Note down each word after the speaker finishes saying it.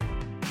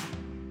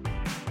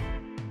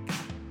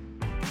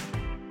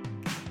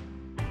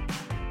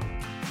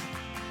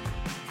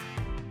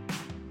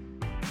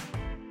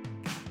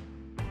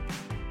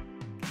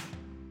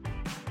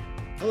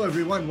Hello,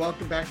 everyone.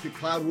 Welcome back to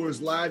Cloud Wars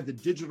Live. The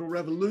digital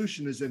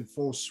revolution is in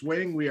full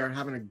swing. We are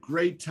having a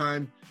great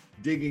time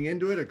digging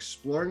into it,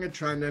 exploring it,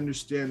 trying to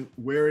understand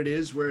where it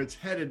is, where it's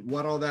headed,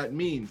 what all that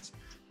means.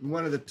 And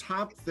one of the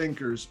top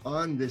thinkers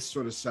on this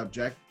sort of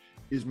subject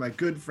is my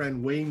good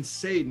friend Wayne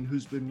Sadin,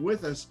 who's been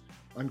with us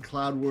on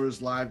Cloud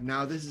Wars Live.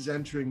 Now, this is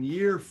entering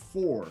year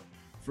 4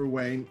 for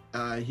Wayne.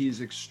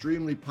 He's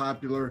extremely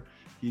popular.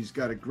 He's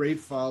got a great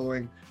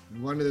following.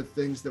 And one of the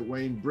things that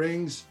Wayne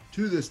brings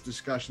to this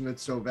discussion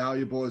that's so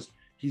valuable is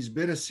he's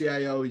been a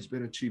CIO, he's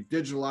been a chief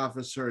digital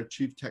officer, a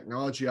chief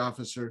technology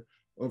officer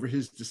over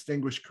his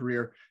distinguished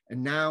career.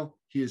 And now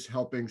he is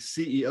helping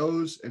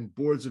CEOs and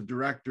boards of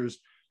directors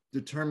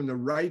determine the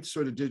right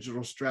sort of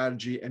digital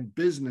strategy and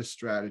business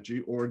strategy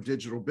or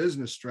digital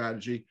business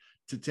strategy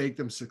to take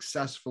them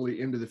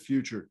successfully into the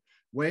future.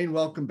 Wayne,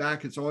 welcome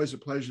back. It's always a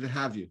pleasure to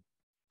have you.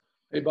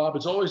 Hey, Bob,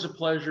 it's always a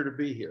pleasure to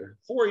be here.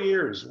 4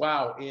 years,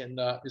 wow.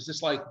 Is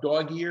this like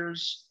dog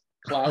years,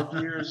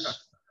 cloud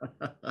years?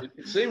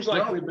 It seems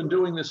like we've been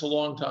doing this a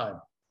long time.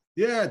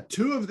 Yeah,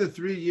 2 of the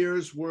 3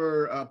 years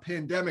were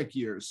pandemic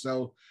years.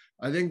 So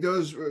I think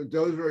those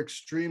were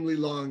extremely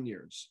long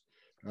years,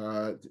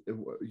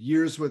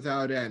 years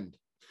without end.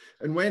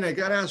 And Wayne, I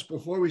got to ask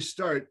before we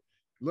start,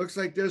 looks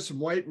like there's some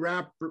white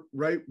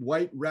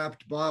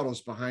wrapped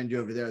bottles behind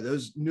you over there.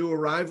 Those new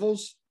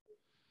arrivals?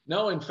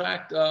 No, in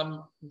fact,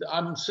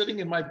 I'm sitting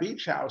in my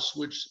beach house,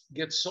 which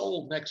gets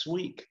sold next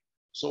week.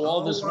 So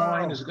all this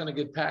wine is going to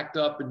get packed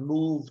up and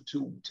moved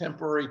to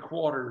temporary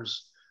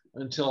quarters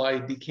until I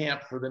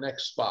decamp for the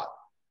next spot.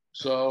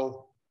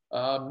 So,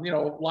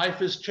 life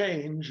has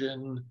changed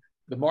and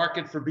the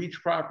market for beach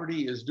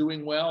property is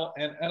doing well.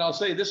 And I'll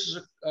say this is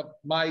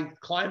my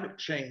climate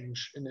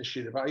change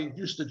initiative. I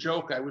used to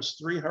joke I was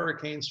 3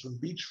 hurricanes from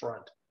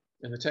beachfront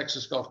in the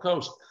Texas Gulf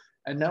Coast,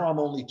 and now I'm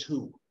only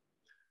 2.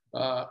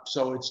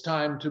 So it's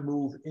time to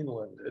move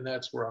inland, and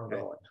that's where I'm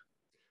going.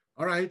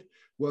 All right.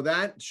 Well,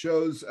 that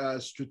shows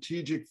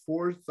strategic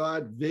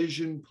forethought,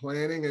 vision,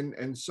 planning,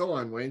 and so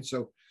on, Wayne.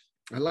 So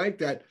I like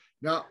that.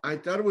 Now, I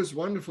thought it was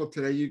wonderful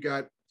today. You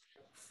got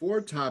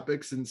 4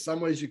 topics. In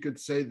some ways, you could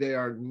say they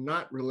are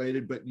not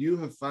related, but you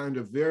have found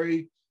a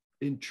very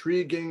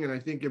intriguing and I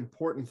think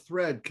important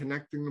thread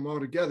connecting them all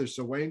together.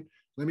 So, Wayne,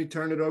 let me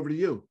turn it over to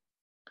you.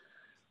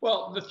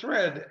 Well, the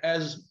thread,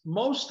 as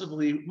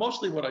mostly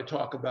what I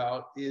talk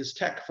about is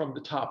tech from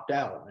the top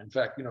down. In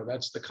fact,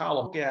 that's the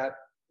column. Look at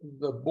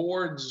the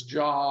board's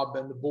job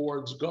and the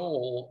board's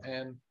goal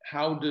and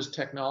how does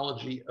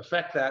technology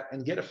affect that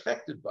and get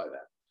affected by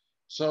that.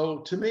 So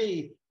to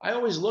me, I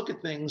always look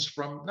at things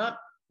from not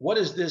what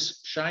is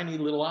this shiny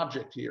little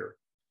object here,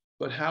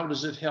 but how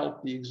does it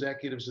help the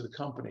executives of the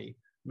company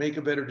make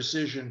a better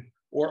decision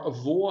or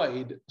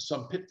avoid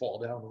some pitfall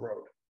down the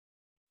road.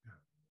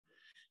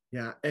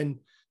 Yeah. And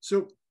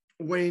so,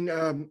 Wayne,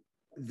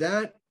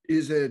 that's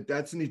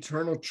an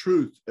eternal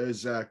truth,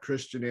 as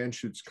Christian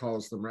Anschutz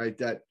calls them, right?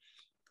 That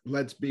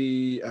let's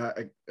be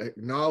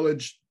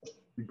acknowledge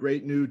the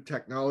great new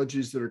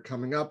technologies that are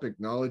coming up,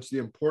 acknowledge the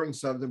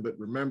importance of them, but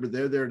remember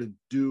they're there to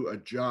do a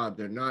job.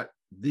 They're not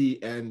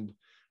the end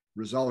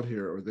result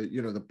here or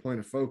the point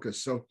of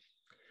focus. So,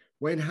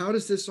 Wayne, how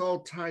does this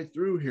all tie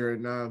through here?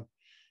 And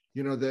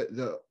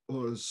the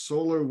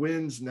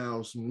SolarWinds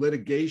now, some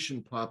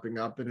litigation popping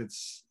up, and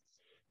it's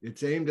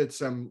aimed at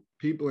some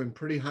people in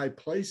pretty high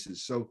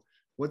places. So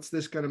what's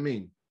this going to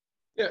mean?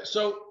 Yeah,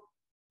 so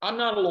I'm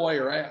not a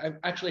lawyer. I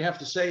actually have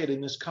to say it in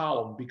this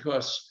column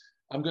because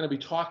I'm going to be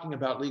talking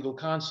about legal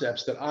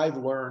concepts that I've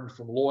learned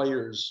from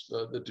lawyers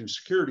that do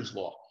securities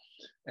law.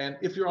 And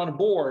if you're on a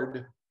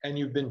board and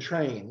you've been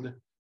trained,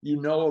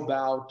 you know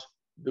about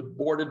the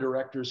board of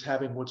directors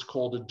having what's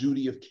called a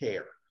duty of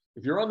care.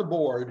 If you're on the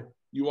board,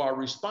 you are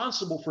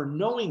responsible for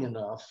knowing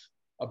enough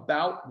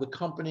about the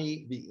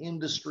company, the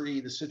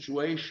industry, the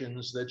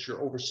situations that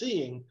you're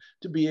overseeing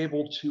to be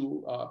able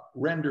to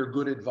render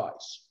good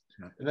advice.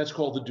 And that's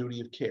called the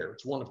duty of care.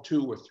 It's one of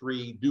 2 or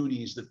 3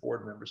 duties that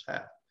board members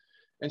have.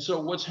 And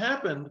so what's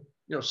happened,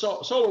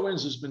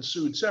 SolarWinds has been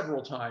sued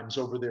several times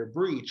over their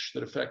breach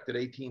that affected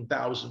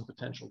 18,000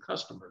 potential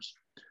customers.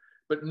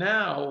 But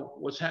now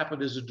what's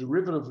happened is a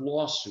derivative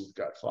lawsuit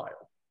got filed.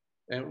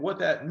 And what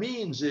that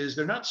means is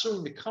they're not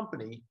suing the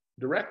company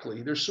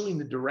directly, they're suing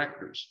the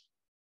directors.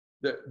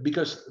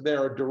 Because they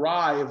are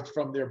derived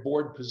from their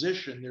board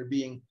position, they're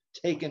being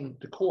taken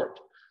to court.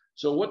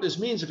 So what this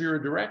means if you're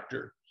a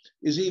director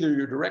is either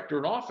your director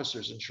and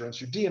officer's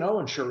insurance, your D&O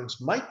insurance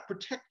might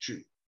protect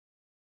you.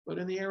 But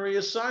in the area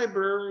of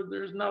cyber,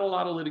 there's not a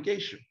lot of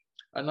litigation,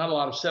 not a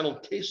lot of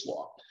settled case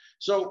law.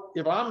 So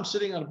if I'm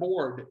sitting on a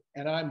board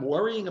and I'm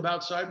worrying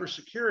about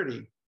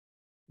cybersecurity,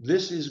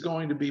 this is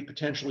going to be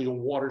potentially a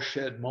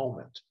watershed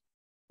moment.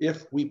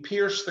 If we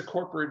pierce the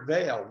corporate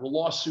veil, the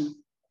lawsuit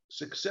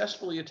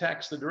successfully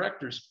attacks the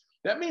directors,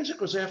 that means it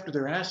goes after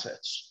their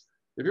assets.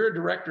 If you're a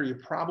director, you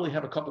probably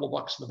have a couple of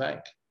bucks in the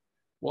bank.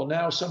 Well,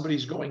 now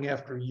somebody's going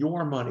after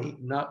your money,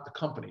 not the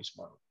company's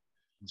money.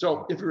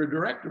 So if you're a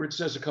director, it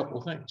says a couple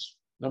of things.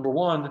 Number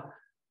one,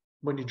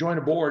 when you join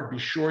a board, be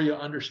sure you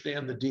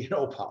understand the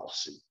D&O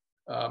policy.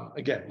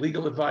 Again,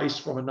 legal advice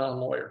from a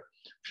non-lawyer.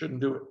 Shouldn't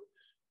do it.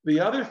 The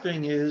other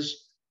thing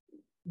is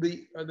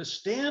the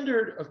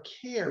standard of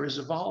care is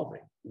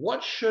evolving.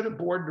 What should a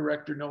board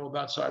director know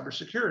about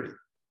cybersecurity?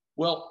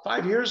 Well,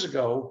 5 years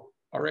ago,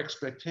 our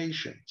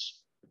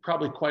expectations were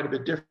probably quite a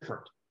bit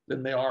different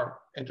than they are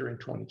entering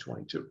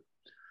 2022.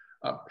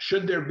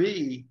 Should there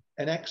be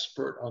an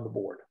expert on the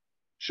board?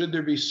 Should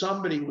there be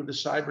somebody with a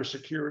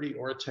cybersecurity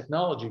or a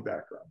technology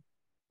background?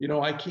 You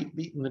know, I keep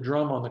beating the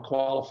drum on the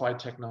qualified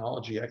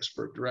technology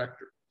expert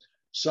director,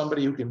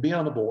 somebody who can be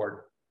on the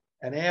board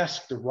and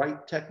ask the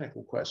right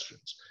technical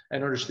questions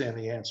and understand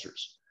the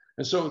answers.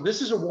 And so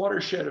this is a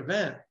watershed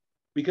event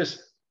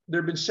because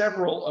there have been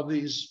several of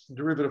these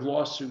derivative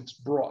lawsuits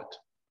brought.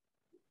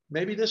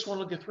 Maybe this one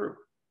will get through.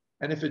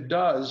 And if it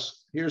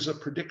does, here's a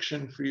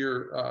prediction for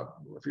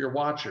your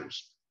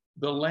watchers.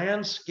 The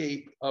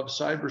landscape of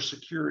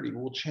cybersecurity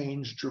will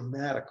change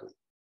dramatically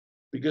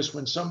because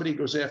when somebody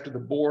goes after the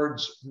board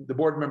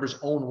members'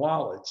 own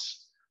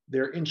wallets,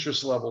 their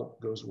interest level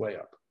goes way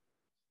up.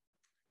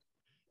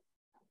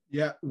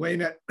 Yeah,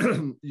 Wayne,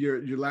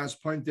 your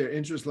last point there,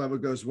 interest level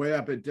goes way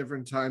up at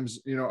different times.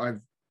 You know, I've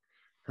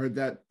heard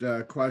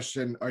that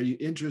question, are you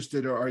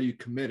interested or are you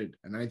committed?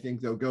 And I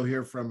think they'll go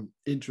here from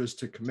interest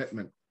to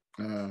commitment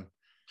and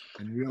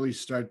really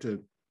start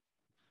to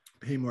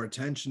pay more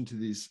attention to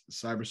these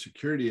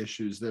cybersecurity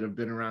issues that have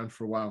been around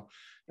for a while.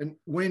 And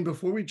Wayne,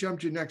 before we jump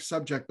to your next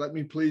subject, let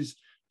me please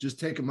just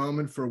take a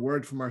moment for a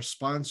word from our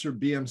sponsor,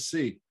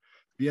 BMC.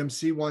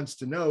 BMC wants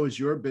to know, is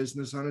your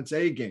business on its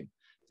A game?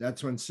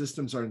 That's when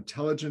systems are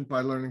intelligent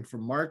by learning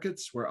from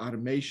markets, where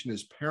automation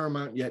is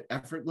paramount yet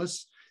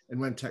effortless, and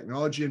when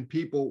technology and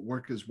people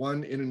work as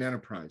one in an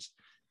enterprise.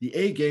 The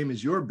A game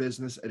is your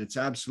business at its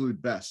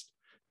absolute best.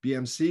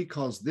 BMC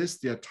calls this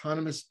the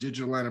autonomous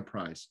digital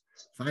enterprise.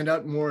 Find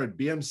out more at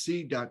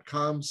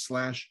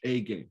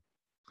bmc.com/agame.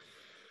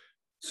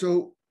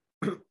 So,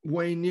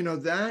 Wayne, you know,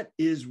 that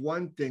is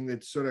one thing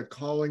that's sort of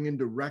calling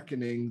into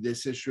reckoning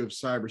this issue of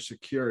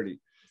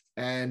cybersecurity.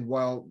 And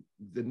while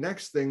the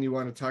next thing you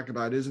want to talk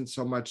about isn't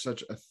so much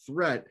such a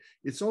threat,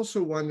 it's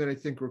also one that I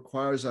think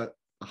requires a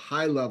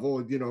high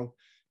level, you know,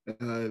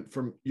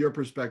 from your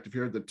perspective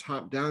here, the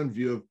top-down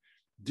view of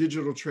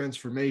digital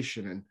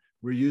transformation. And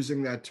we're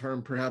using that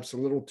term perhaps a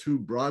little too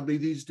broadly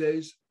these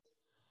days.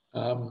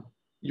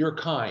 You're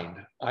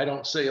kind. I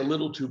don't say a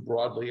little too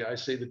broadly. I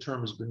say the term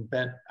has been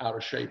bent out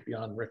of shape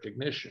beyond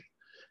recognition.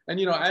 And,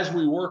 you know, as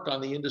we work on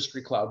the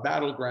industry cloud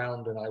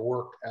battleground and I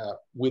work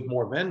with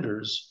more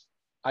vendors,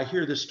 I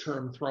hear this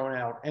term thrown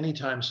out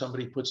anytime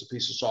somebody puts a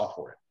piece of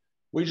software in.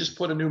 We just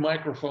put a new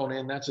microphone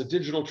in. That's a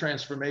digital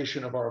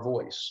transformation of our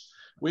voice.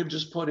 We've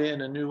just put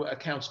in a new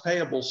accounts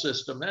payable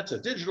system. That's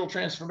a digital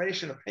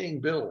transformation of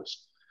paying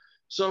bills.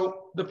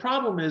 So the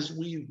problem is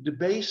we've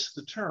debased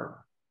the term.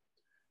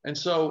 And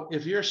so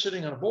if you're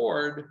sitting on a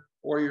board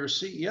or you're a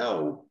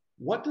CEO,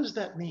 what does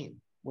that mean?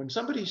 When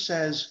somebody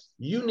says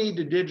you need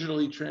to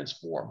digitally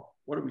transform,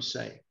 what are we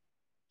saying?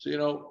 So, you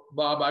know,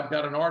 Bob, I've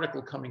got an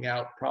article coming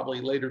out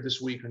probably later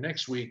this week or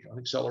next week on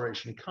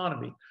Acceleration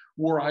Economy,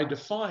 where I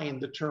define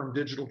the term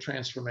digital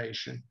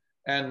transformation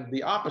and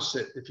the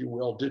opposite, if you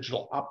will,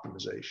 digital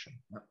optimization.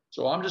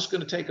 So I'm just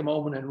going to take a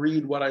moment and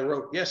read what I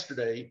wrote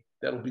yesterday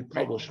that'll be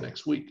published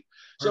next week.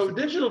 So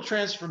digital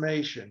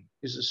transformation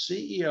is a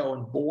CEO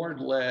and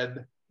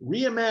board-led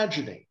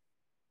reimagining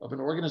of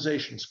an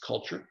organization's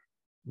culture,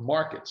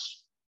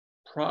 markets,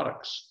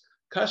 products,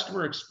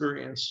 customer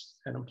experience,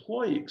 and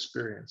employee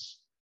experience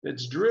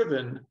that's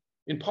driven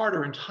in part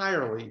or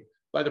entirely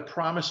by the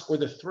promise or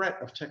the threat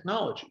of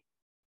technology.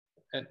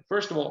 And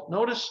first of all,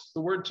 notice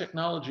the word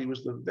technology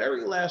was the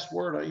very last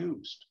word I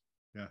used.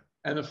 Yeah.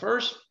 And the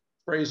first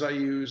phrase I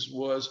used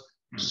was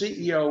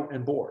CEO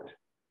and board.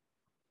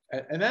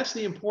 And that's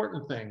the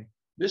important thing.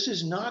 This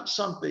is not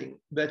something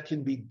that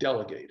can be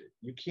delegated.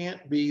 You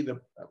can't be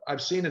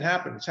I've seen it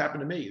happen. It's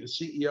happened to me. The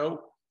CEO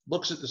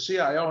looks at the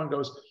CIO and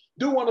goes,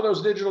 do one of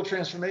those digital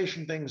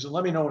transformation things and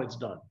let me know when it's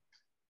done.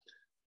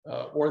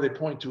 Or they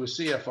point to a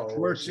CFO.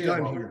 Work's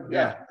done here.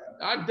 Yeah,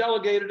 I've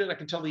delegated it. I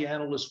can tell the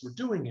analysts we're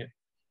doing it.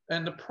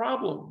 And the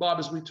problem, Bob,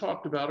 as we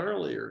talked about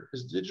earlier,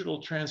 is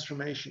digital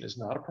transformation is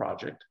not a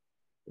project.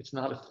 It's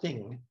not a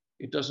thing.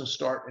 It doesn't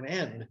start and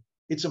end.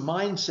 It's a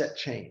mindset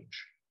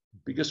change.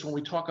 Because when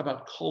we talk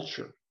about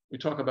culture, we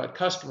talk about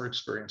customer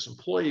experience,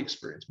 employee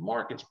experience,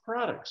 markets,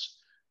 products,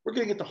 we're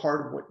getting at the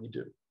heart of what you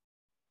do.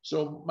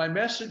 So my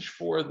message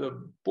for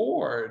the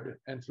board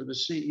and for the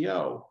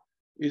CEO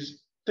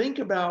is think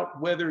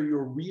about whether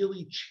you're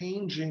really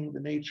changing the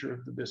nature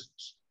of the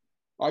business.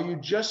 Are you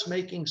just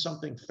making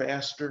something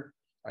faster?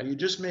 Are you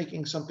just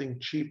making something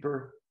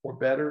cheaper or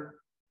better,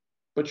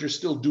 but you're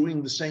still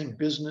doing the same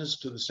business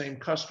to the same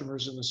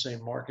customers in the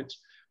same markets?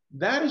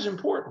 That is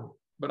important,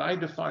 but I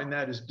define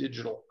that as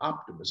digital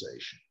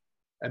optimization.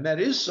 And that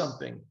is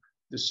something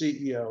the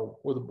CEO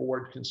or the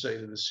board can say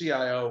to the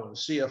CIO and the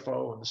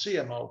CFO and the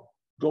CMO,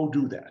 go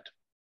do that.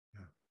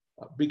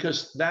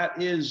 Because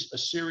that is a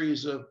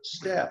series of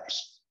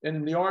steps. And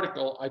in the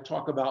article, I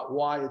talk about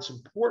why it's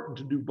important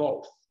to do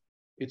both.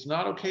 It's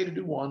not okay to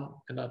do one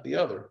and not the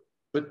other.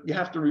 but you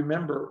have to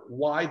remember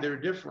why they're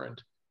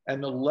different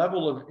and the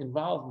level of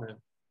involvement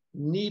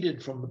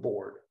needed from the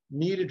board,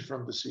 needed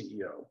from the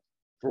CEO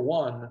for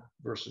one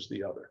versus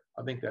the other.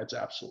 I think that's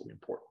absolutely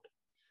important.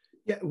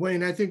 Yeah,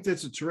 Wayne, I think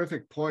that's a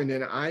terrific point.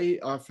 And I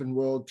often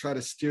will try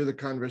to steer the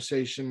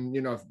conversation,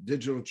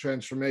 digital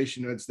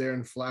transformation, it's there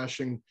in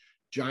flashing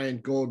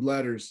giant gold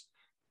letters,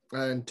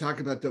 and talk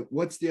about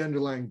what's the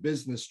underlying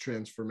business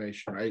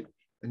transformation, right?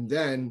 And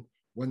then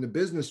when the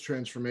business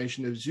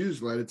transformation is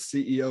user-led, it's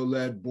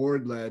CEO-led,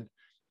 board-led.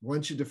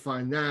 Once you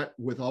define that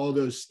with all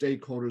those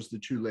stakeholders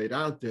that you laid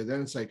out there,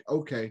 then it's like,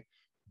 okay,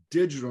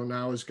 digital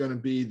now is going to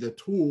be the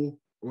tool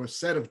or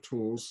set of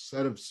tools,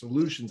 set of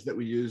solutions that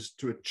we use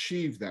to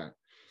achieve that.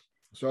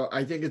 So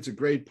I think it's a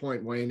great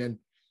point, Wayne.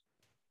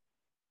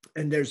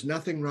 And there's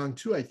nothing wrong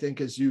too, I think,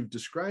 as you've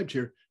described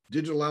here,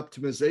 digital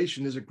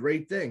optimization is a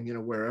great thing,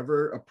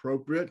 wherever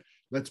appropriate,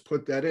 let's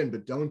put that in,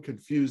 but don't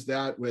confuse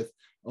that with,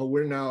 oh,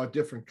 we're now a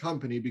different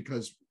company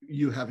because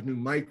you have a new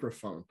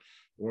microphone,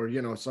 or,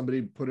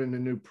 somebody put in a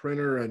new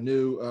printer, a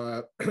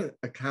new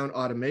account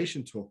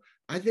automation tool.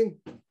 I think,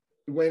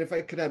 Wayne, if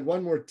I could add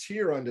one more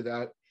tier onto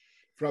that,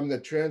 from the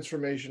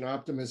transformation,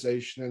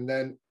 optimization, and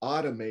then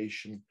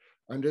automation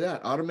under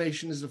that.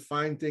 Automation is a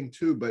fine thing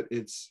too, but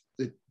it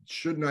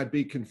should not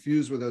be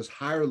confused with those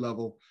higher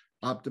level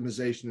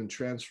optimization and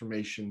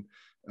transformation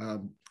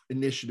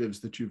initiatives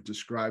that you've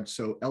described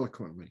so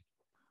eloquently.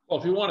 Well,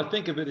 if you want to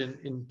think of it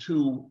in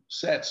two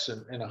sets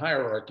and a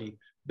hierarchy,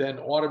 then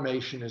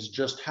automation is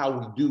just how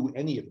we do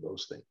any of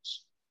those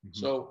things. Mm-hmm.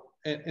 So,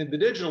 and the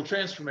digital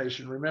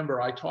transformation,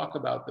 remember, I talk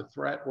about the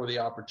threat or the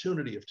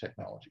opportunity of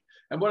technology.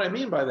 And what I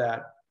mean by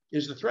that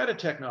is the threat of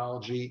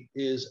technology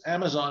is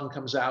Amazon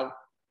comes out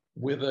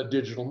with a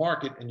digital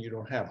market and you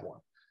don't have one.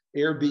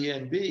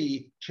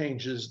 Airbnb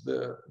changes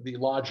the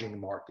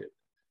lodging market.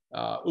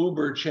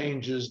 Uber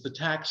changes the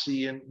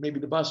taxi and maybe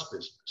the bus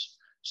business.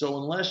 So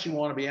unless you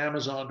want to be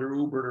Amazon or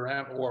Uber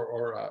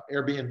or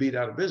Airbnb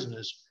out of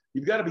business,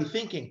 you've got to be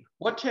thinking,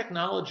 what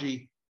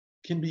technology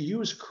can be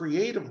used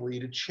creatively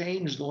to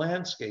change the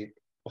landscape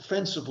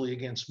offensively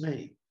against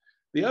me?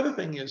 The other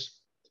thing is,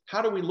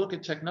 how do we look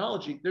at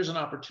technology? There's an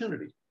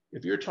opportunity.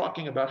 If you're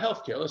talking about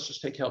healthcare, let's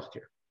just take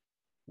healthcare.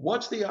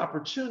 What's the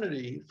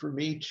opportunity for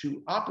me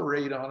to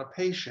operate on a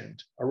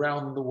patient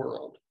around the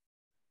world?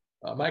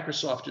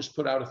 Microsoft just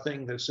put out a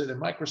thing that said in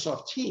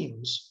Microsoft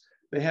Teams,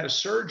 they had a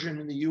surgeon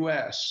in the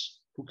US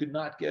who could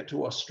not get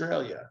to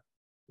Australia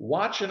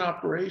watch an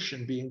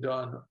operation being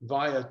done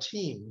via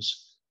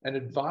Teams and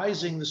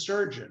advising the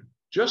surgeon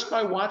just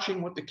by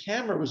watching what the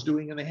camera was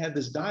doing, and they had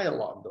this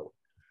dialogue going.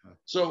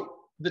 So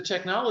the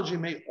technology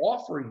may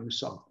offer you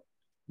something.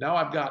 Now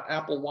I've got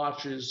Apple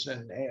Watches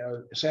and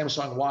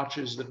Samsung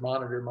watches that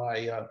monitor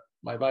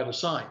my vital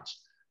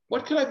signs.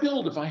 What could I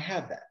build if I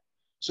had that?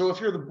 So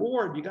if you're the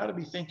board, you got to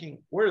be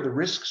thinking, what are the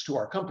risks to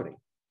our company?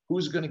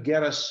 Who's going to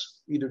get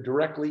us either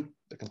directly,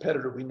 the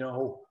competitor we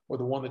know, or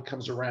the one that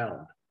comes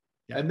around?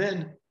 Yeah. And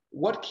then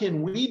what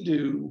can we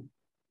do?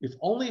 If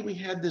only we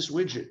had this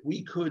widget,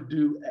 we could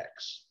do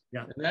X.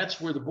 Yeah. And that's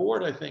where the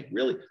board, I think,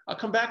 really, I'll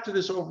come back to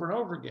this over and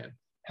over again,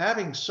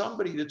 having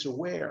somebody that's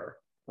aware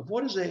of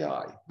what does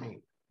AI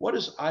mean? What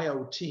does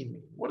IoT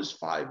mean? What does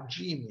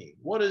 5G mean?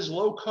 What does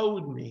low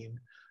code mean?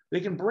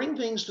 They can bring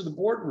things to the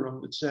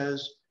boardroom that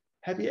says,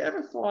 have you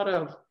ever thought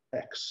of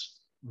X?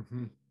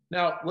 Mm-hmm.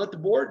 Now, let the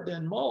board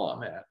then mull on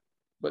that.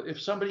 But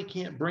if somebody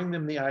can't bring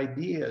them the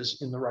ideas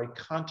in the right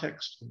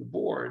context of the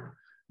board,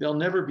 they'll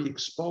never be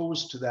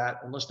exposed to that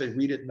unless they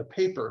read it in the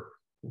paper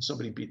and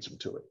somebody beats them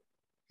to it.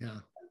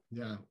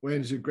 Yeah.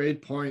 Wayne, it's a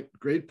great point.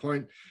 Great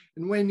point.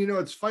 And Wayne,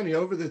 it's funny,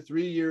 over the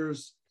 3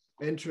 years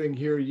entering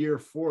here, year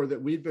 4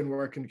 that we've been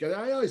working together,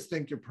 I always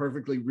think you're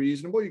perfectly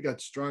reasonable. You got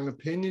strong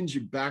opinions.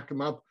 You back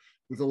them up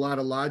with a lot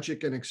of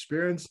logic and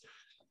experience.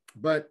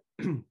 But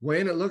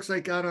Wayne, it looks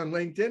like out on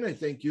LinkedIn, I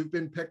think you've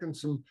been picking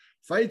some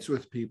fights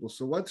with people.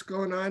 So what's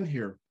going on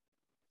here?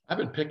 I've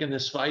been picking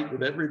this fight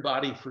with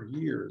everybody for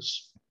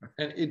years.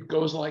 And it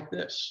goes like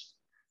this.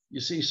 You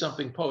see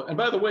something post. And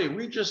by the way,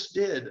 we just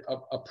did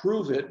a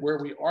Prove It where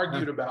we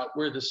argued about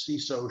where the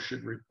CISO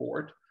should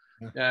report.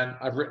 And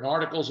I've written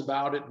articles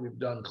about it. We've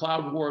done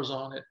cloud wars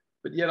on it.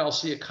 But yet I'll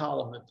see a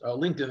column at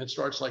LinkedIn that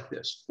starts like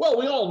this. Well,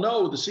 we all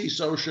know the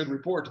CISO should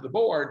report to the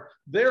board.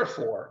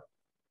 Therefore,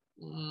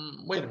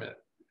 wait a minute.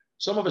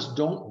 Some of us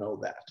don't know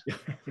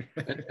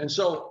that. and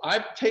so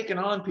I've taken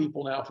on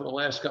people now for the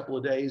last couple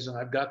of days, and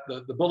I've got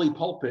the bully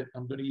pulpit.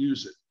 I'm going to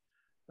use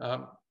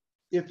it.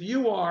 If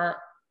you are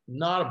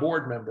not a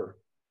board member,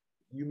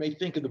 you may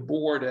think of the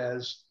board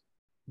as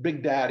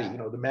Big Daddy,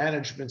 the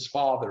management's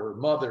father,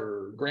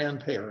 mother,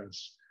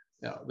 grandparents,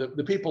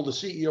 the people the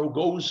CEO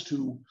goes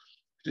to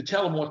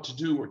tell him what to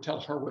do or tell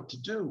her what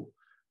to do.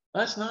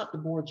 That's not the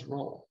board's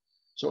role.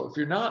 So if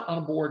you're not on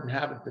a board and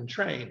haven't been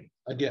trained,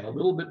 again, a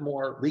little bit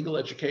more legal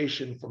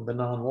education from the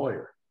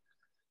non-lawyer.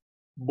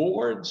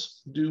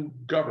 Boards do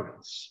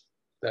governance.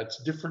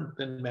 That's different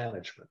than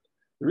management.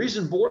 The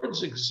reason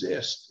boards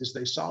exist is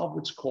they solve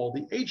what's called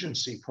the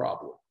agency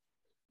problem.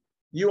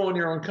 You own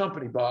your own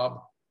company,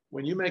 Bob.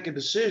 when you make a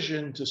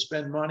decision to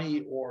spend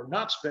money or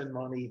not spend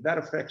money, that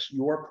affects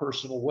your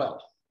personal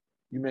wealth.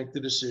 You make the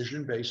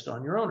decision based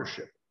on your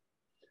ownership.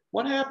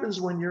 What happens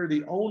when you're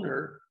the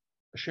owner,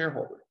 a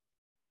shareholder,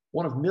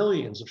 one of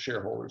millions of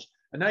shareholders,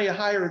 and now you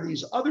hire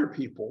these other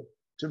people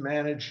to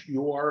manage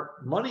your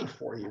money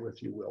for you,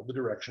 if you will, the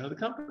direction of the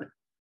company?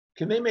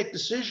 Can they make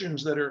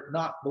decisions that are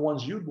not the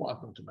ones you'd want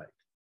them to make?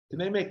 Can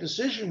they make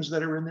decisions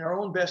that are in their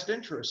own best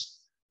interest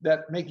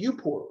that make you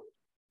poorer?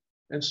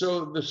 And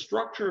so the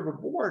structure of a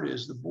board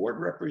is the board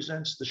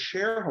represents the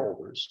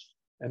shareholders,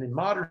 and in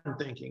modern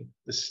thinking,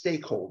 the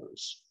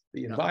stakeholders,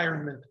 the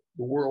environment,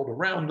 the world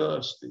around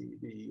us,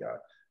 the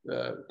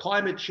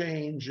climate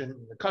change, and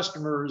the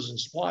customers and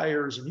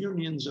suppliers and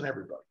unions and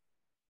everybody.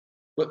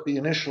 But the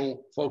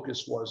initial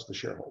focus was the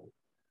shareholder.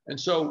 And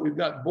so we've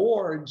got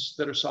boards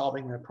that are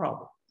solving that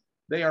problem.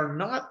 They are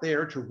not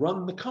there to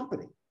run the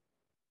company.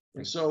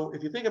 And so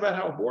if you think about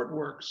how a board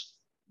works,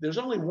 there's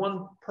only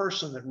one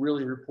person that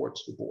really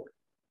reports to the board,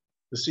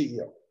 the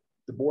CEO.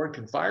 The board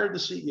can fire the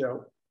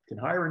CEO, can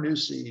hire a new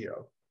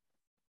CEO,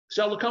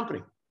 sell the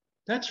company.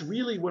 That's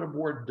really what a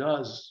board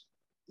does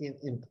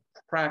in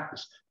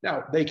practice.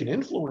 Now, they can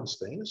influence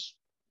things.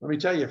 Let me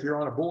tell you, if you're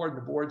on a board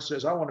and the board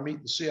says, I want to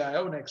meet the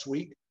CIO next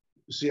week,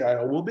 the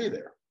CIO will be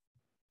there.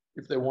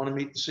 If they want to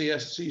meet the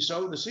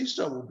CISO, the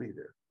CISO will be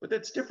there. But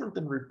that's different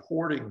than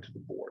reporting to the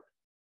board.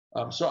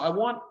 So I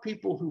want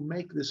people who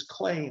make this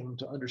claim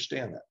to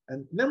understand that.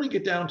 And then we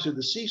get down to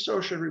the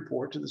CISO should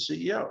report to the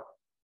CEO.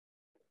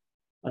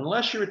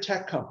 Unless you're a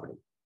tech company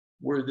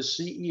where the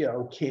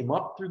CEO came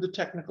up through the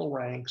technical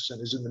ranks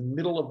and is in the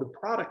middle of the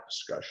product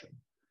discussion.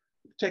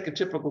 Take a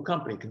typical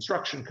company,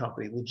 construction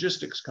company,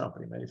 logistics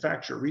company,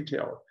 manufacturer,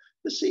 retailer.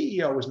 The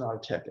CEO is not a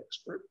tech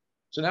expert.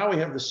 So now we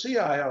have the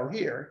CIO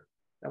here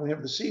and we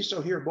have the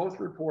CISO here, both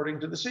reporting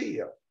to the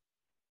CEO.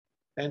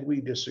 And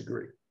we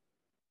disagree.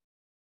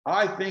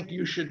 I think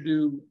you should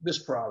do this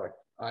product.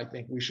 I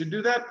think we should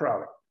do that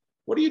product.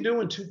 What do you do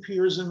when two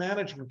peers in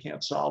management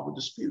can't solve a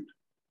dispute?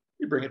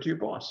 You bring it to your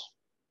boss.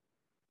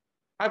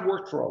 I've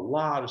worked for a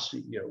lot of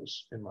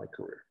CEOs in my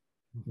career.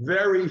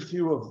 Very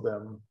few of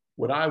them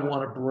would I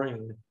want to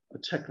bring a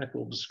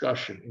technical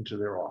discussion into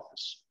their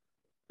office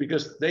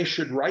because they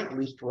should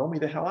rightly throw me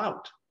the hell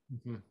out.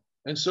 Mm-hmm.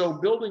 And so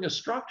building a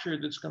structure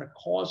that's going to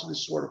cause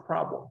this sort of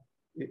problem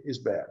is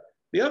bad.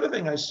 The other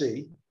thing I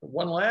see,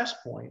 one last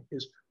point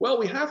is, well,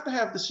 we have to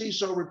have the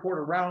CISO report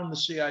around the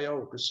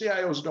CIO because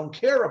CIOs don't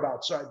care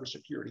about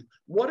cybersecurity.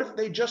 What if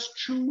they just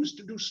choose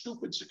to do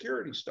stupid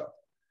security stuff?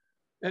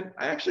 And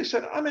I actually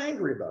said, I'm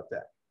angry about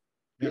that.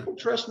 People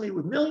trust me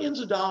with millions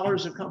of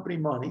dollars of company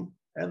money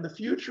and the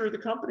future of the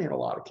company in a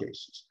lot of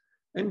cases.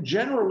 And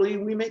generally,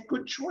 we make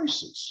good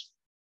choices.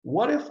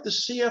 What if the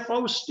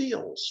CFO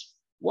steals?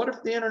 What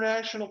if the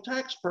international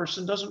tax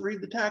person doesn't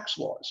read the tax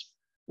laws?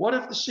 What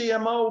if the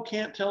CMO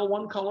can't tell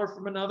one color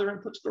from another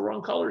and puts the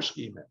wrong color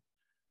scheme in?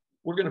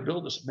 We're going to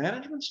build this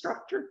management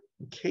structure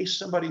in case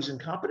somebody's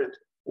incompetent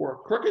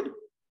or crooked?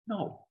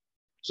 No.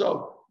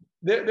 So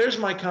there's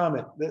my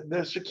comment.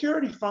 The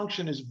security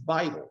function is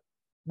vital.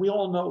 We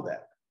all know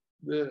that.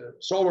 The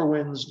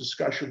SolarWinds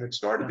discussion that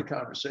started the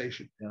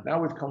conversation,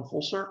 now we've come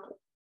full circle.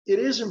 It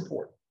is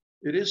important.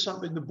 It is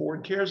something the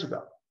board cares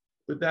about.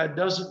 But that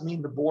doesn't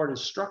mean the board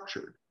is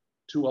structured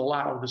to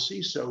allow the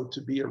CISO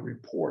to be a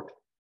report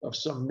of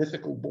some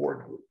mythical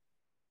board group.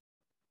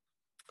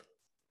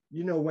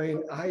 You know,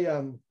 Wayne, I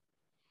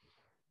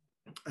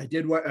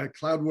did a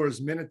Cloud Wars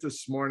Minute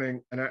this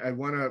morning, and I'm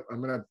going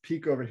to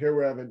peek over here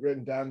where I have it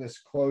written down this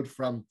quote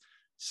from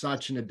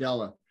Satya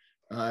Nadella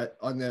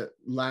on the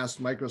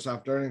last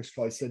Microsoft earnings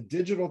call. He said,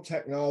 digital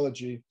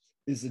technology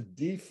is a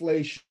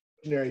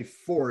deflationary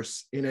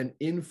force in an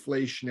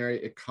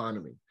inflationary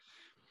economy.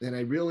 And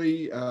I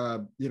really,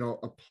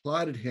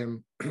 applauded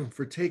him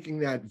for taking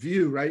that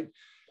view, right?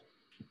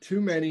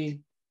 Too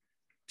many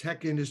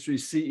tech industry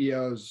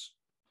CEOs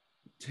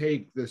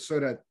take the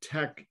sort of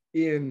tech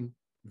in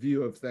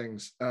view of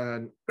things.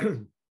 And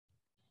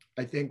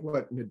I think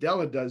what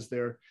Nadella does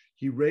there,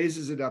 he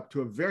raises it up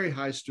to a very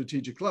high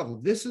strategic level.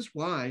 This is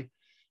why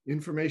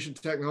information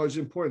technology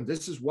is important.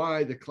 This is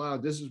why the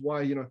cloud, this is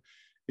why,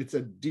 it's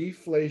a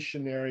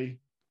deflationary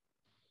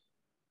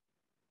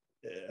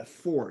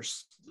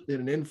force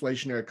in an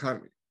inflationary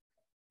economy.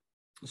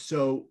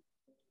 So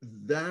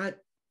that,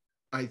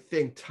 I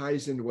think,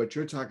 ties into what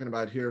you're talking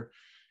about here,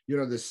 the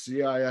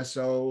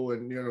CISO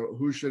and,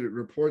 who should it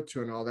report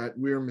to and all that.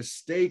 We're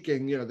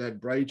mistaking,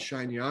 that bright,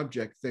 shiny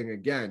object thing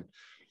again.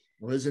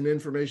 Well, isn't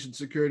information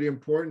security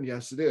important?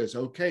 Yes, it is.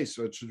 Okay,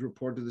 so it should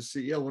report to the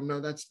CEO. Well, no,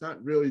 that's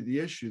not really the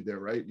issue there,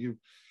 right?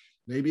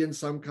 Maybe in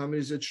some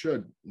companies it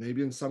should,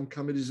 maybe in some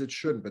companies it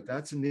shouldn't, but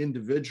that's an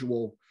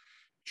individual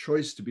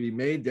choice to be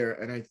made there.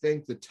 And I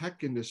think the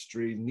tech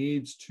industry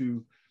needs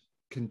to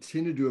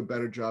continue to do a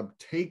better job,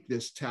 take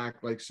this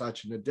tack like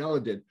Satya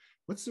Nadella did.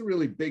 What's the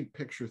really big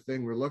picture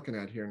thing we're looking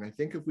at here? And I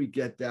think if we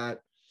get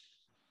that,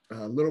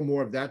 a little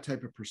more of that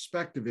type of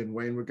perspective in,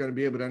 Wayne, we're going to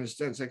be able to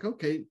understand. It's like,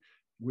 okay,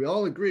 we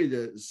all agree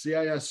that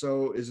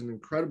CISO is an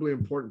incredibly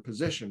important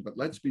position, but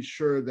let's be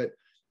sure that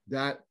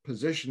that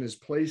position is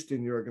placed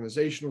in the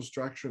organizational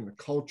structure and the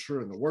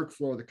culture and the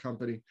workflow of the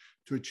company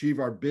to achieve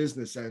our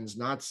business ends,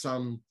 not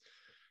some,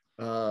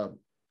 sort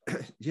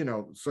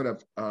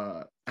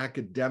of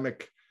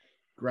academic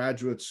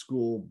graduate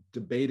school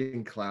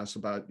debating class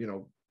about,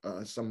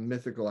 some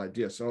mythical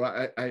idea. So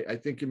I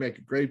think you make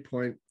a great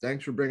point.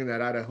 Thanks for bringing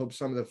that out. I hope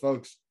some of the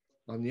folks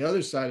on the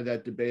other side of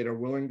that debate are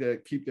willing to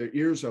keep their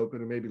ears open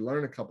and maybe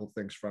learn a couple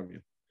things from you.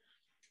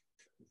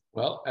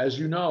 Well, as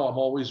you know, I'm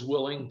always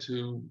willing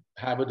to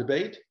have a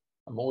debate.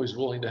 I'm always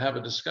willing to have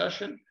a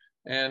discussion.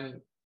 And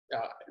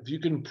if you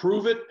can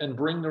prove it and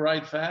bring the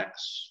right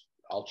facts,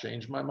 I'll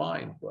change my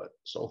mind. But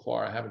so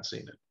far, I haven't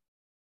seen it.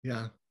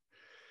 Yeah.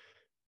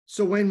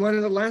 So, Wayne, one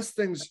of the last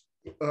things,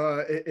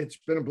 it's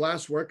been a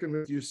blast working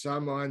with you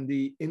some on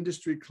the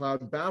Industry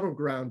Cloud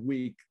Battleground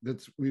Week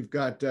that we've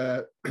got,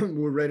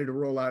 we're ready to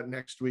roll out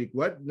next week.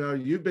 Now,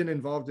 you've been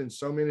involved in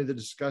so many of the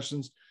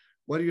discussions.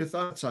 What are your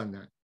thoughts on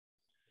that?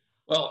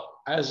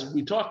 Well, as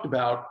we talked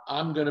about,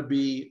 I'm going to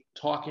be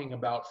talking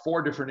about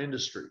 4 different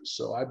industries.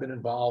 So I've been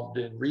involved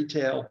in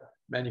retail,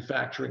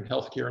 manufacturing,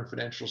 healthcare, and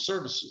financial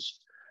services.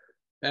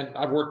 And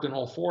I've worked in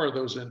all 4 of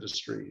those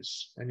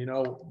industries. And,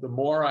 the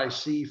more I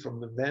see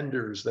from the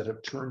vendors that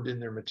have turned in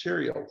their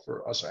material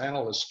for us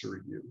analysts to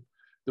review,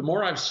 the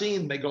more I've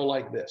seen they go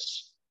like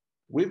this.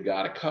 We've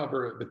got to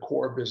cover the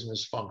core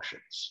business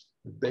functions,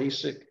 the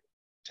basic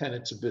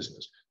tenets of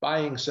business: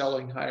 buying,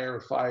 selling, hire,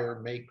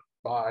 fire, make,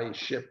 buy,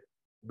 ship,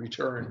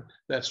 return,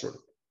 that sort of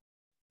thing.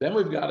 Then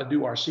we've got to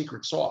do our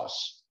secret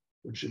sauce,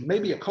 which may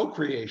be a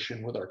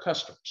co-creation with our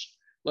customers.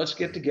 Let's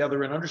get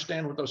together and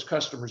understand what those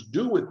customers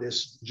do with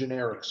this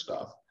generic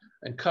stuff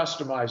and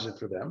customize it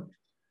for them.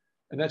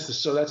 And that's the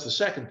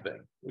second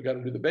thing. We got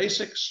to do the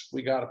basics.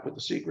 We got to put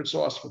the secret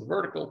sauce for the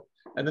vertical.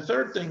 And the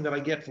third thing that I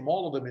get from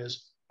all of them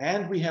is,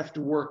 and we have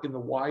to work in the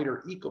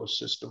wider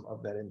ecosystem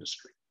of that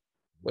industry,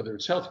 whether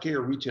it's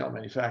healthcare, retail,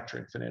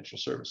 manufacturing, financial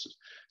services.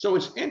 So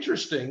it's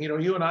interesting,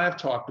 you and I have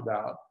talked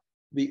about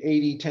the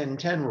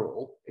 80-10-10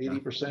 rule.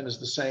 80% is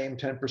the same,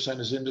 10%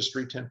 is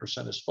industry,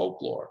 10% is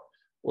folklore,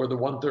 or the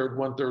 1/3,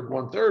 1/3,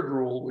 1/3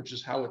 rule, which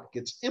is how it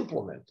gets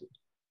implemented.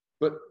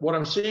 But what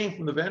I'm seeing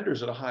from the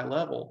vendors at a high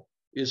level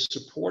is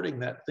supporting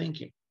that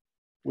thinking.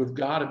 We've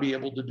got to be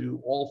able to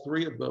do all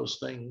 3 of those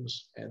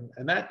things. And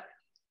that,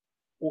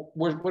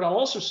 what I'm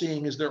also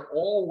seeing is they're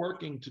all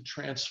working to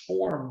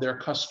transform their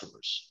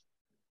customers.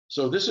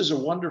 So this is a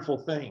wonderful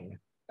thing.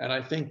 And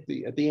I think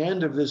at the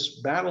end of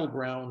this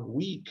battleground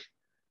week,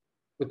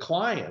 the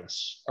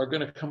clients are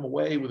going to come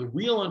away with a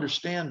real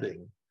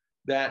understanding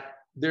that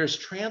there's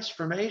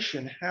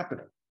transformation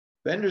happening.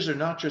 Vendors are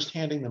not just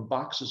handing them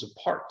boxes of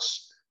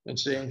parts and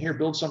saying, here,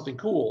 build something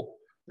cool.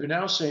 They're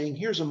now saying,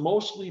 here's a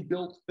mostly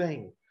built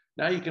thing.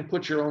 Now you can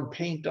put your own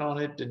paint on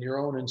it and your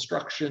own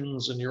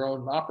instructions and your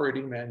own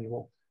operating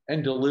manual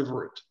and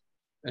deliver it.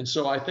 And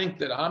so I think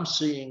that I'm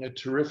seeing a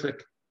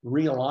terrific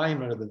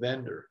realignment of the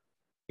vendor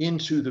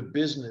into the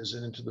business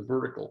and into the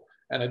vertical.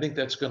 And I think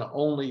that's going to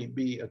only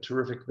be a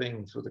terrific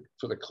thing for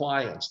the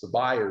clients, the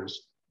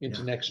buyers,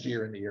 into next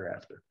year and the year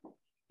after.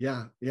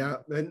 Yeah.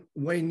 And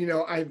Wayne,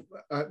 you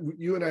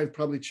and I have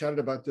probably chatted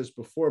about this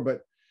before,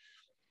 but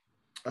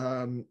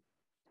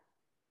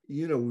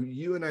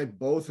you and I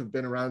both have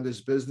been around this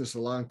business a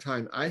long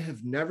time. I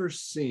have never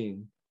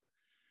seen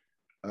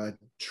a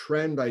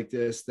trend like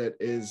this that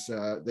is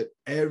that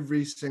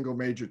every single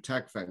major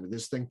tech vendor,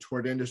 this thing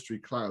toward industry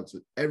clouds,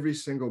 that every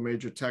single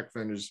major tech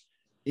vendor's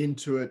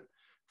into it,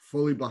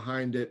 fully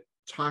behind it,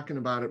 talking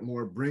about it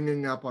more,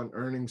 bringing up on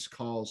earnings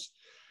calls,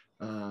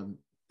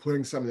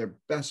 putting some of their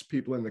best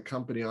people in the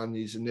company on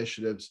these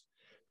initiatives,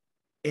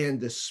 and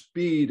the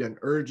speed and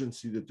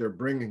urgency that they're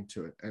bringing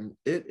to it. And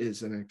it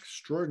is an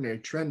extraordinary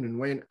trend. And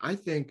Wayne, I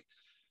think,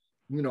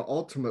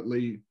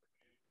 ultimately,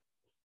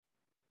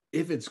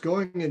 if it's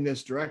going in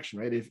this direction,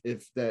 right,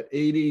 if that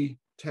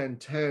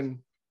 80-10-10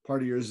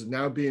 part of yours is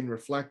now being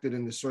reflected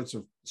in the sorts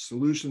of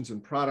solutions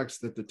and products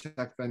that the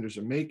tech vendors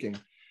are making,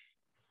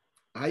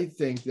 I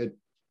think that,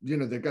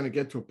 they're going to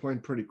get to a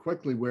point pretty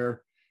quickly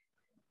where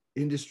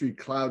industry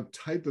cloud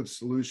type of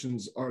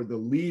solutions are the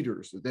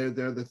leaders. They're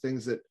the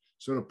things that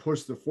sort of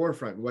push the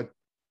forefront.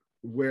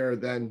 Where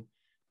then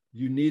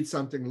you need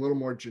something a little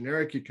more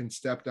generic, you can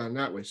step down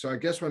that way. So I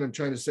guess what I'm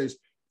trying to say is,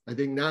 I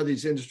think now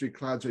these industry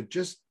clouds are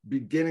just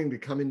beginning to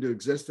come into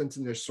existence,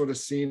 and they're sort of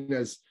seen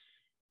as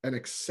an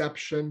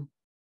exception.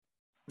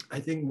 I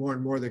think more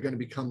and more they're going to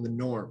become the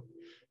norm,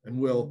 and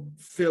will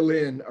fill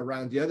in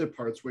around the other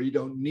parts where you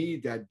don't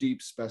need that deep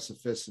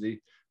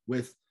specificity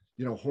with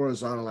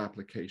horizontal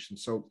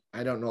applications. So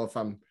I don't know if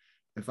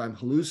I'm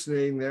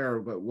hallucinating there,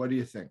 but what do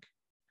you think?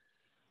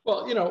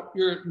 Well,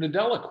 your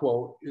Nadella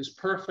quote is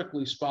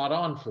perfectly spot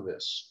on for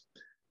this.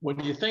 When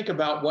you think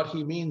about what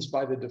he means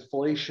by the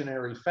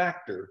deflationary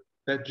factor,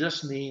 that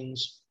just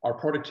means our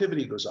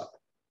productivity goes up,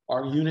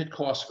 our unit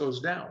cost goes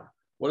down.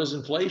 What does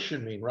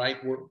inflation mean, right?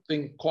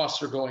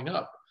 Costs are going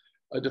up.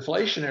 A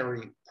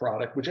deflationary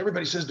product, which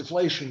everybody says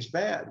deflation's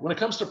bad. When it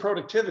comes to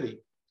productivity,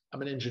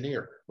 I'm an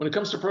engineer. When it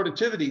comes to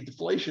productivity,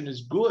 deflation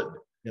is good.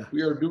 Yeah.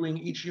 We are doing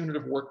each unit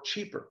of work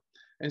cheaper.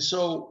 And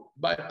so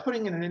by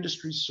putting in an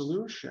industry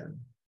solution,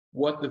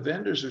 what the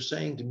vendors are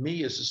saying to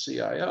me as a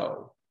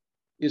CIO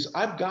is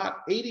I've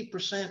got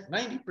 80%,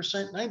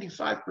 90%,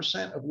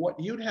 95% of what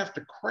you'd have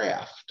to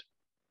craft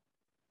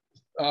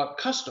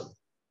custom.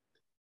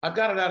 I've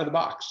got it out of the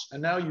box,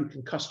 and now you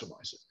can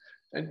customize it.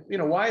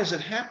 And why is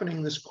it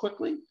happening this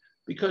quickly?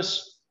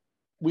 Because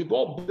we've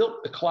all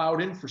built the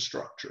cloud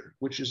infrastructure,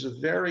 which is a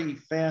very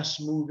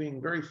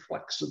fast-moving, very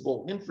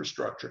flexible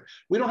infrastructure.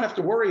 We don't have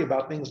to worry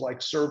about things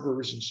like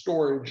servers and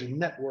storage and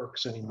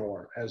networks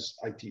anymore as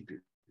IT people,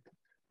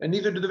 and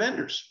neither do the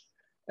vendors.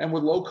 And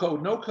with low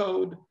code, no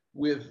code,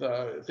 with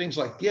things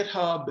like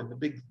GitHub and the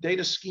big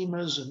data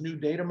schemas and new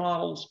data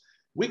models,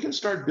 we can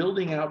start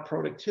building out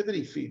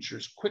productivity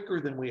features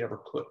quicker than we ever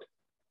could.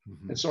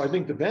 Mm-hmm. And so I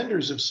think the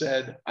vendors have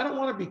said, I don't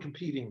want to be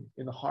competing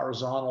in the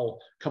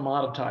horizontal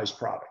commoditized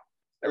product.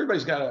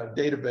 Everybody's got a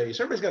database,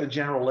 everybody's got a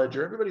general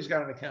ledger, everybody's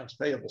got an accounts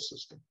payable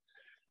system.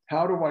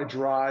 How do I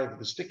drive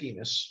the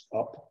stickiness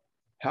up?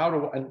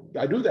 And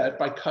I do that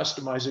by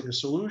customizing a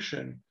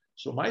solution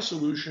so my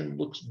solution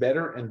looks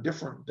better and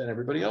different than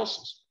everybody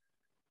else's.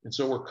 And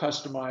so we're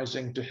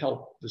customizing to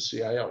help the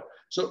CIO.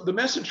 So the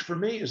message for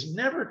me is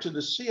never to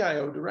the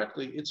CIO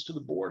directly, it's to the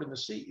board and the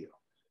CEO.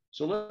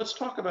 So let's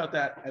talk about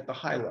that at the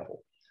high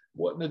level.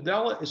 What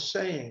Nadella is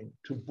saying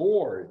to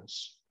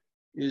boards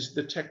is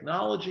the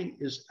technology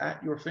is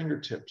at your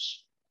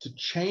fingertips to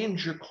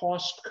change your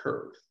cost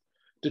curve,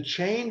 to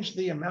change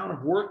the amount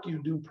of work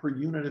you do per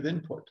unit of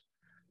input.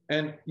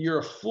 And you're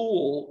a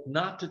fool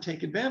not to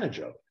take advantage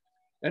of it.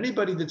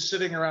 Anybody that's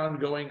sitting around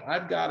going,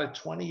 I've got a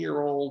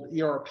 20-year-old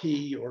ERP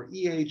or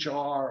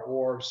EHR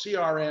or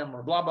CRM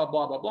or blah, blah,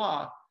 blah, blah,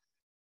 blah.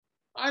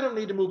 I don't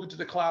need to move it to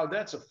the cloud.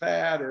 That's a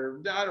fad,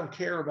 or I don't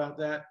care about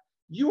that.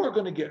 You are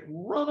going to get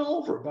run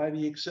over by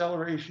the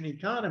acceleration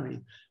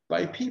economy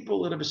by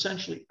people that have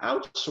essentially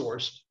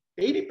outsourced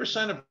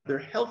 80% of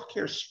their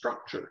healthcare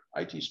structure,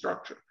 IT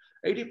structure,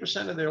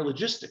 80% of their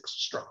logistics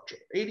structure,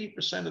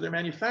 80% of their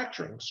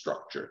manufacturing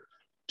structure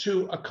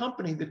to a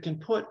company that can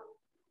put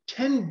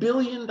 $10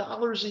 billion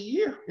a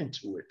year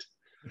into it.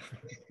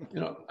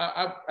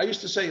 I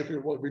used to say, if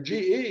you're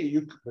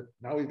GE, but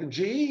now even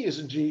GE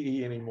isn't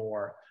GE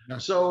anymore. No.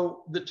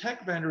 So the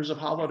tech vendors have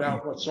hollowed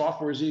out what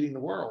software is eating the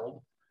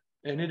world,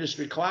 and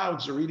industry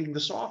clouds are eating the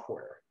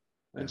software.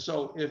 And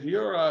so if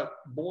you're a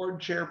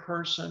board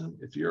chairperson,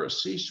 if you're a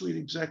C-suite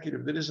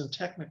executive that isn't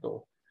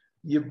technical,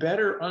 you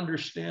better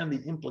understand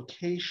the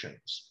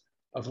implications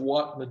of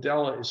what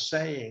Nadella is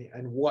saying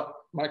and what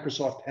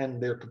Microsoft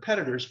and their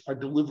competitors are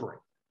delivering.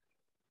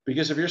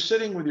 Because if you're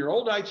sitting with your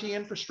old IT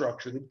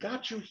infrastructure that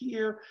got you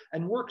here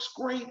and works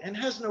great and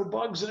has no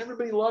bugs and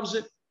everybody loves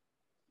it,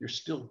 you're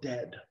still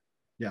dead.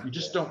 Yeah. You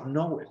just don't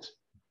know it.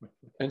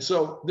 And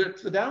so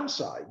that's the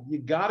downside. You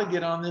got to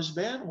get on this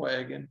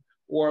bandwagon,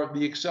 or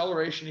the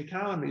acceleration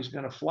economy is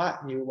going to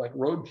flatten you like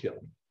roadkill.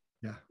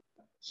 Yeah.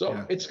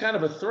 So it's kind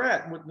of a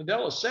threat. What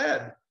Nadella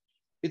said,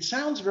 it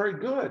sounds very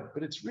good,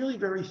 but it's really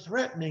very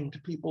threatening to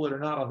people that are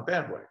not on the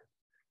bandwagon,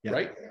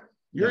 right?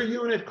 Your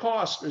unit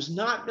cost is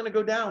not going to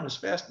go down as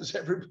fast as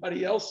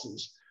everybody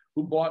else's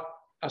who bought,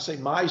 I say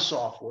my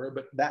software,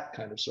 but that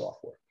kind of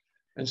software.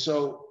 And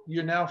so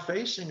you're now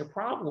facing a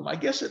problem. I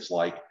guess it's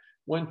like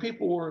when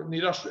people were in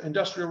the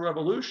Industrial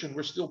Revolution,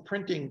 we're still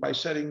printing by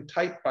setting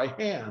type by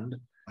hand,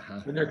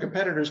 and their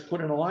competitors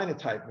put in a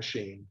linotype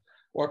machine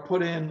or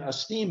put in a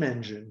steam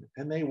engine,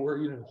 and they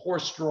were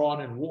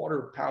horse-drawn and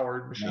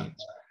water-powered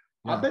machines.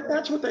 I bet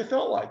that's what they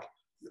felt like.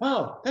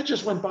 Wow, that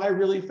just went by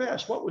really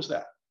fast. What was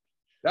that?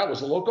 That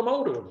was a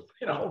locomotive,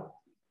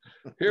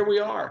 Here we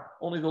are.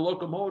 Only the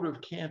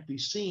locomotive can't be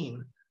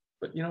seen,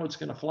 but it's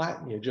going to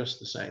flatten you just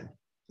the same.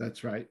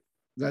 That's right.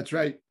 That's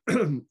right.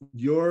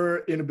 Your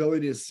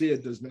inability to see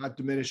it does not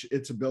diminish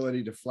its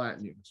ability to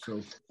flatten you.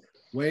 So,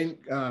 Wayne,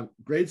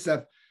 great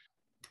stuff.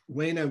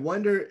 Wayne, I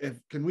wonder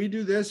can we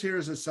do this here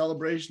as a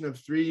celebration of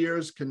 3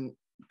 years? Can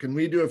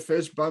we do a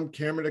fist bump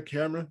camera to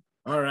camera?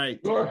 All right.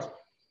 Sure.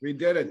 We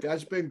did it.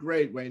 That's been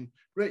great, Wayne.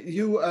 Great.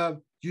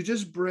 You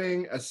just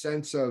bring a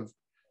sense of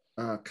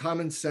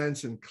common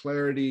sense and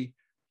clarity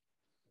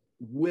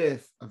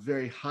with a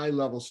very high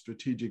level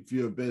strategic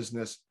view of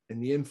business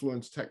and the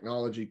influence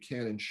technology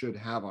can and should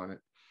have on it.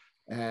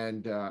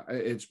 And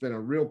it's been a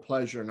real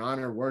pleasure and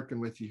honor working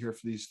with you here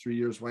for these 3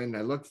 years, Wayne. And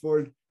I look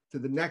forward to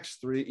the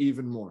next 3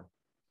 even more.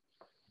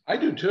 I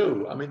do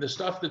too. I mean, the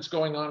stuff that's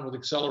going on with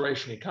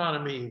acceleration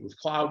economy, with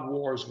cloud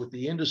wars, with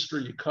the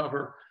industry you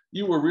cover,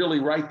 you were really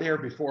right there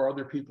before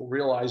other people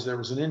realized there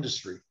was an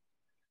industry.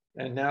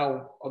 And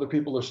now other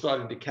people are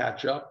starting to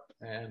catch up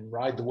and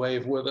ride the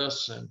wave with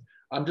us. And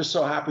I'm just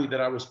so happy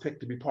that I was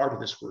picked to be part of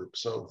this group.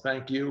 So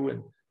thank you,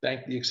 and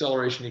thank the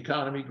Acceleration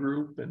Economy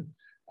Group. And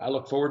I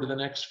look forward to the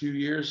next few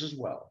years as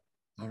well.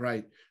 All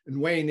right. And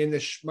Wayne, in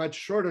the much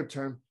shorter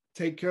term,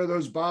 take care of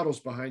those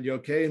bottles behind you,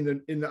 okay?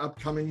 In the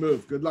upcoming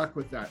move. Good luck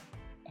with that.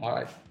 All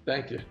right.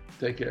 Thank you.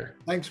 Take care.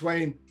 Thanks,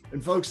 Wayne.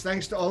 And folks,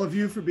 thanks to all of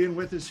you for being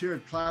with us here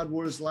at Cloud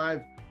Wars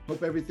Live.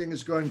 Hope everything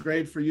is going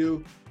great for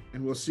you,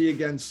 and we'll see you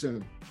again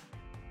soon.